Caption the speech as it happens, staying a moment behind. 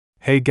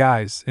Hey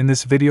guys, in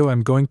this video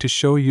I'm going to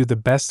show you the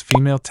best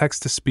female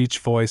text-to-speech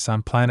voice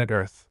on planet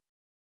Earth.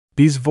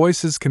 These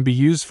voices can be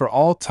used for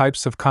all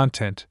types of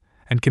content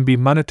and can be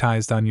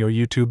monetized on your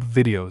YouTube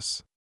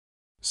videos.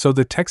 So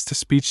the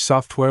text-to-speech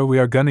software we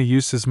are gonna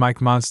use is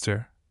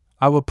Micmonster.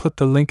 I will put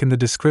the link in the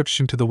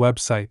description to the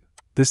website.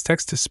 This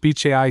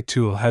text-to-speech AI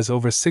tool has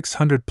over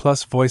 600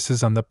 plus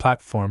voices on the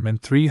platform and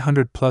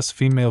 300 plus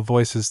female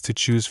voices to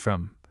choose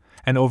from,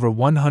 and over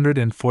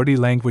 140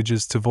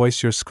 languages to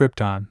voice your script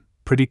on.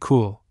 Pretty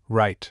cool,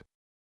 right?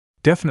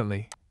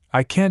 Definitely.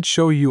 I can't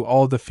show you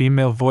all the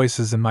female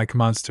voices in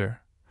Micmonster,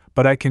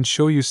 but I can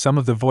show you some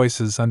of the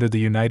voices under the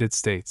United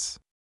States.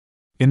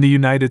 In the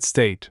United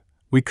States,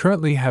 we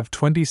currently have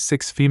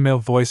 26 female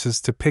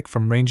voices to pick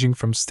from, ranging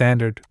from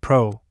Standard,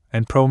 Pro,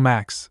 and Pro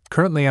Max.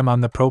 Currently I'm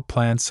on the Pro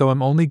plan, so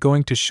I'm only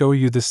going to show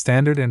you the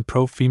Standard and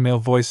Pro female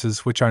voices,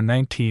 which are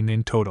 19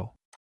 in total.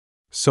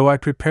 So I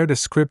prepared a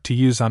script to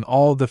use on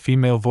all the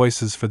female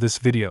voices for this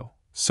video.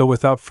 So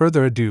without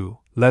further ado,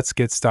 let's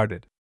get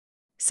started.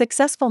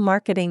 Successful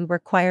marketing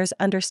requires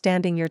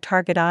understanding your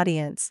target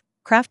audience,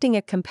 crafting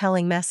a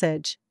compelling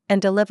message,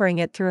 and delivering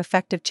it through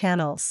effective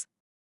channels.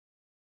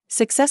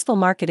 Successful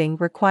marketing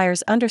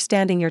requires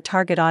understanding your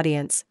target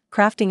audience,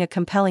 crafting a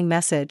compelling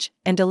message,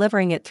 and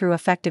delivering it through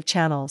effective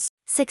channels.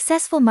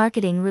 Successful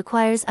marketing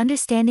requires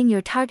understanding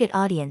your target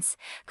audience,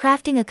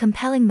 crafting a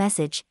compelling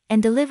message,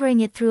 and delivering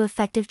it through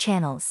effective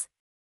channels.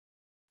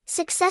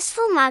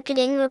 Successful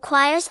marketing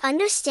requires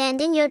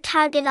understanding your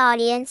target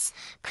audience,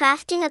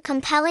 crafting a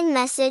compelling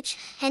message,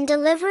 and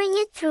delivering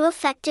it through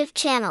effective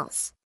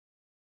channels.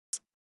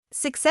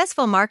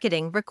 Successful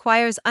marketing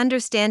requires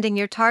understanding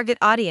your target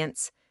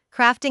audience,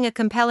 crafting a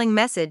compelling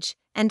message,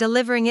 and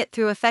delivering it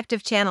through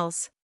effective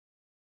channels.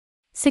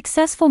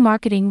 Successful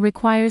marketing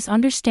requires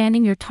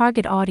understanding your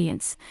target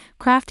audience,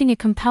 crafting a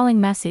compelling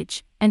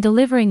message, and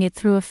delivering it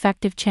through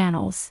effective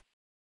channels.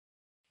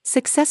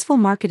 Successful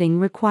marketing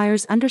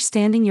requires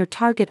understanding your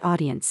target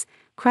audience,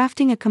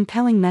 crafting a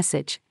compelling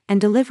message, and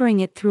delivering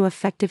it through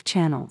effective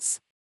channels.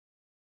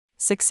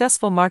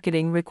 Successful marketing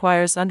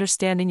requires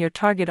understanding your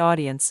target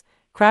audience,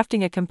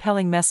 crafting a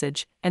compelling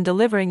message, and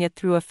delivering it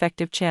through effective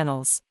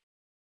channels.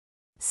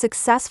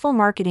 Successful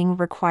marketing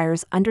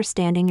requires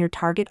understanding your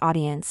target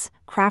audience,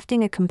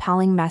 crafting a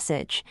compelling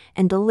message,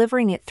 and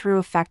delivering it through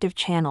effective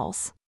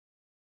channels.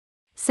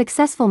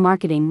 Successful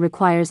marketing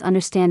requires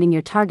understanding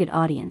your target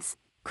audience,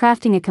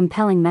 crafting a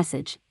compelling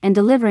message, and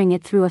delivering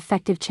it through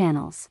effective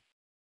channels.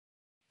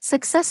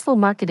 Successful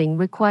marketing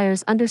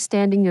requires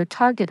understanding your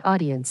target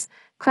audience,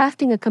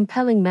 crafting a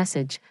compelling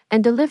message,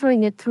 and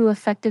delivering it through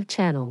effective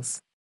channels.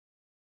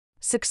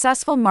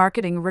 Successful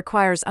marketing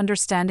requires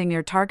understanding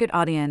your target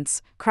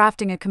audience,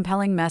 crafting a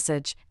compelling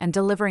message,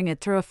 and delivering it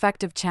through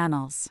effective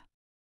channels.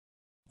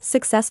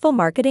 Successful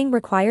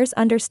marketing requires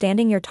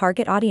understanding your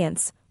target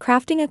audience,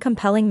 crafting a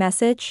compelling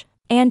message, and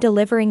delivering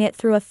it through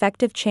effective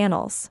channels.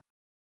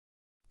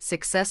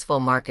 Successful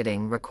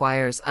marketing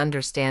requires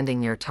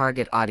understanding your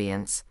target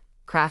audience,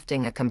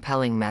 crafting a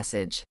compelling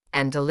message,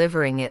 and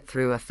delivering it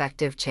through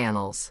effective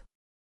channels.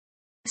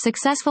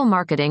 Successful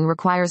marketing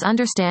requires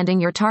understanding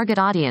your target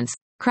audience,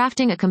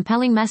 crafting a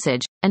compelling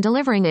message, and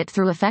delivering it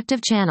through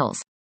effective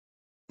channels.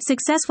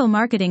 Successful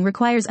marketing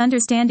requires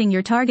understanding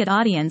your target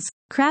audience,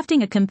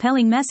 crafting a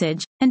compelling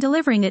message, and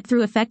delivering it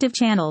through effective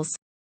channels.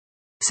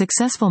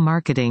 Successful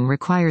marketing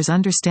requires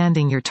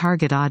understanding your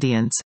target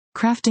audience,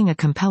 crafting a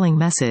compelling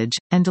message,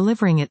 and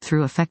delivering it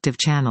through effective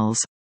channels.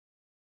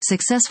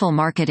 Successful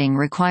marketing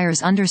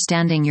requires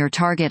understanding your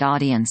target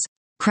audience,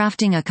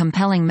 crafting a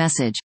compelling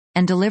message,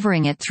 and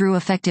delivering it through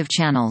effective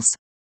channels.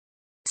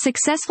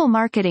 Successful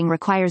marketing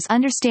requires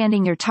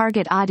understanding your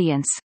target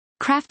audience,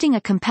 crafting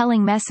a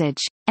compelling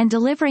message, and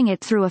delivering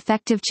it through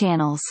effective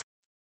channels.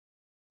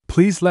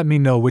 Please let me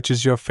know which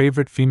is your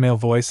favorite female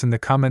voice in the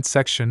comment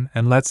section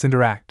and let's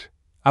interact.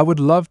 I would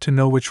love to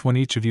know which one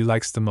each of you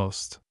likes the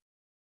most.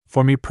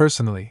 For me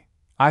personally,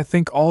 I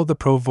think all the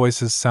pro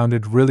voices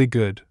sounded really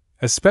good,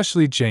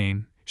 especially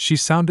Jane. She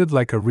sounded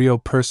like a real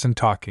person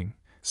talking,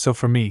 so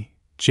for me,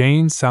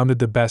 Jane sounded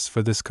the best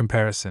for this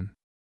comparison.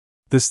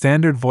 The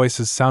standard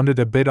voices sounded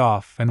a bit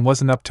off and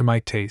wasn't up to my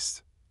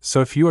taste,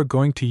 so if you are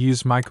going to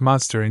use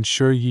Micmonster,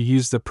 ensure you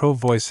use the pro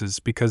voices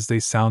because they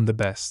sound the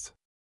best.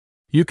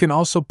 You can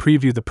also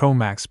preview the Pro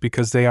Max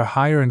because they are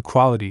higher in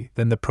quality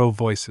than the pro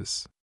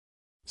voices.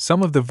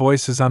 Some of the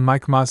voices on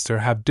Micmonster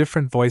have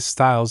different voice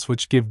styles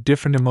which give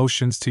different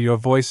emotions to your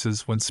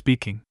voices when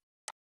speaking.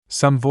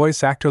 Some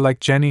voice actor like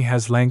Jenny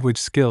has language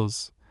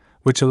skills,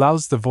 which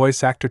allows the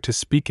voice actor to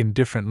speak in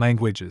different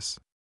languages.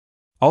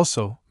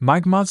 Also,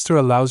 Micmonster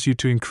allows you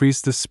to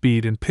increase the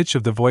speed and pitch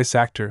of the voice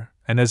actor,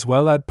 and as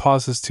well add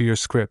pauses to your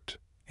script,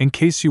 in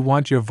case you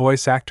want your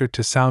voice actor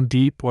to sound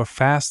deep or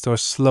fast or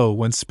slow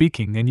when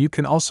speaking, and you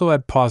can also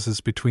add pauses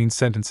between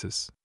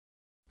sentences.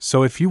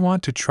 So if you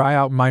want to try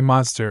out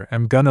Micmonster,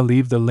 I'm gonna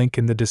leave the link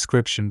in the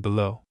description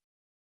below.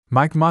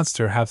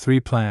 Micmonster have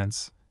 3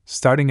 plans,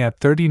 starting at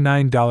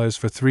 $39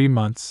 for 3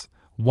 months,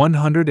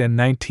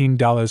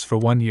 $119 for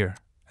 1 year,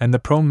 and the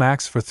Pro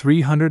Max for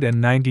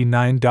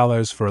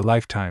 $399 for a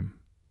lifetime.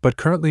 but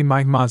currently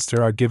Micmonster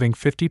are giving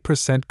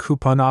 50%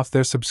 coupon off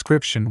their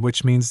subscription,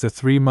 which means the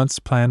 3 months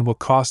plan will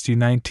cost you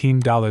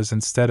 $19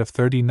 instead of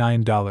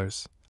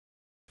 $39.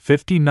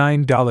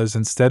 $59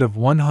 instead of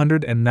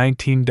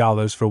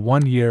 $119 for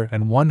 1 year,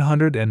 and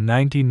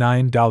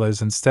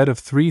 $199 instead of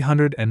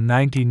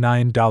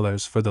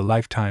 $399 for the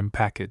lifetime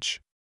package.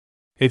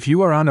 If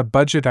you are on a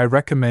budget, I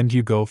recommend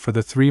you go for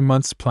the 3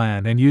 months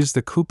plan and use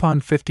the coupon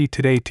 50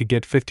 today to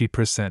get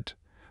 50%.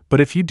 But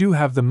if you do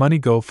have the money,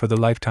 go for the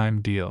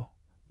lifetime deal,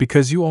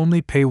 because you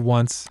only pay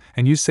once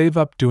and you save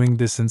up doing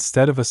this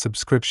instead of a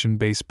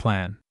subscription-based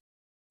plan.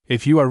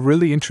 If you are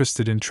really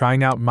interested in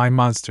trying out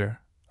Micmonster,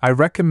 I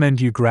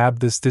recommend you grab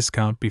this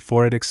discount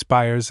before it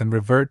expires and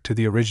revert to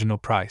the original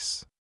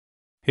price.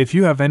 If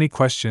you have any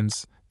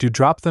questions, do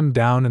drop them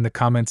down in the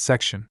comments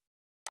section.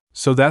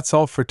 So that's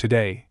all for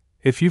today.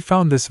 If you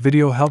found this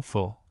video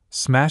helpful,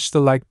 smash the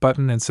like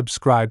button and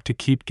subscribe to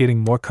keep getting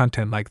more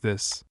content like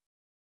this.